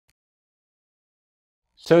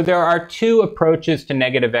So there are two approaches to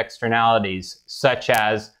negative externalities, such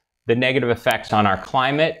as the negative effects on our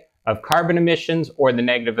climate of carbon emissions or the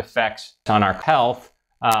negative effects on our health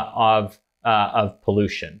of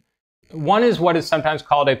pollution. One is what is sometimes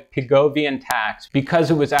called a Pigovian tax,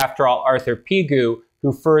 because it was, after all, Arthur Pigou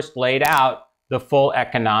who first laid out the full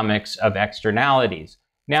economics of externalities.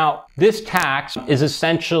 Now, this tax is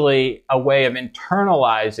essentially a way of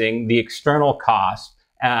internalizing the external costs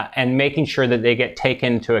and making sure that they get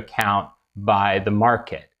taken into account by the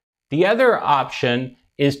market. The other option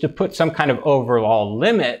is to put some kind of overall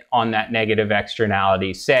limit on that negative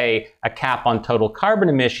externality, say a cap on total carbon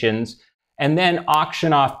emissions, and then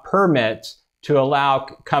auction off permits to allow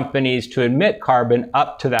companies to emit carbon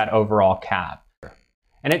up to that overall cap.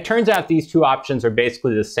 And it turns out these two options are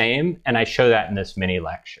basically the same, and I show that in this mini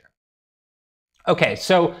lecture. Okay,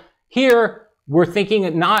 so here we're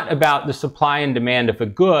thinking not about the supply and demand of a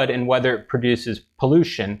good and whether it produces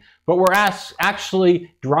pollution, but we're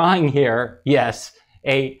actually drawing here, yes,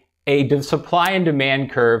 a supply and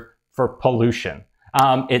demand curve for pollution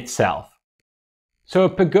itself. So a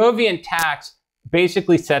Pigovian tax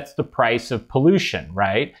basically sets the price of pollution,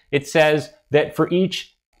 right? It says that for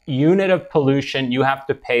each unit of pollution, you have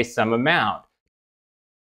to pay some amount.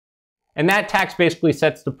 And that tax basically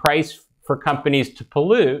sets the price for companies to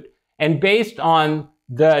pollute. And based on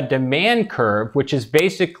the demand curve, which is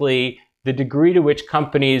basically the degree to which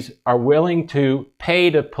companies are willing to pay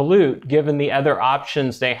to pollute, given the other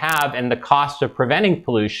options they have and the cost of preventing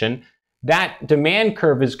pollution, that demand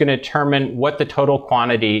curve is going to determine what the total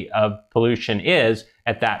quantity of pollution is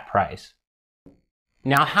at that price.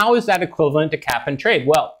 Now, how is that equivalent to cap and trade?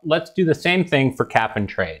 Well, let's do the same thing for cap and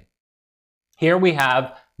trade. Here we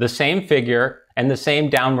have the same figure and the same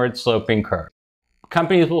downward sloping curve.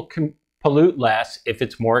 Companies will pollute less if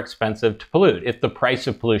it's more expensive to pollute, if the price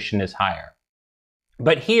of pollution is higher.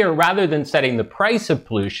 But here, rather than setting the price of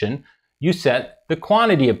pollution, you set the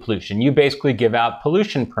quantity of pollution. You basically give out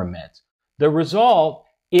pollution permits. The result,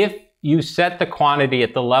 if you set the quantity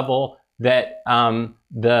at the level that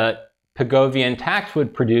the Pigovian tax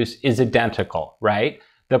would produce, is identical, right?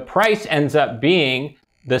 The price ends up being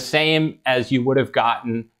the same as you would have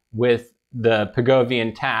gotten with the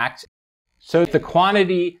Pigovian tax. So if the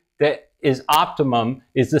quantity that is optimum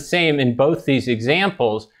is the same in both these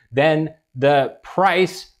examples, then the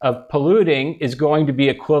price of polluting is going to be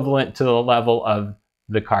equivalent to the level of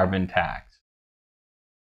the carbon tax.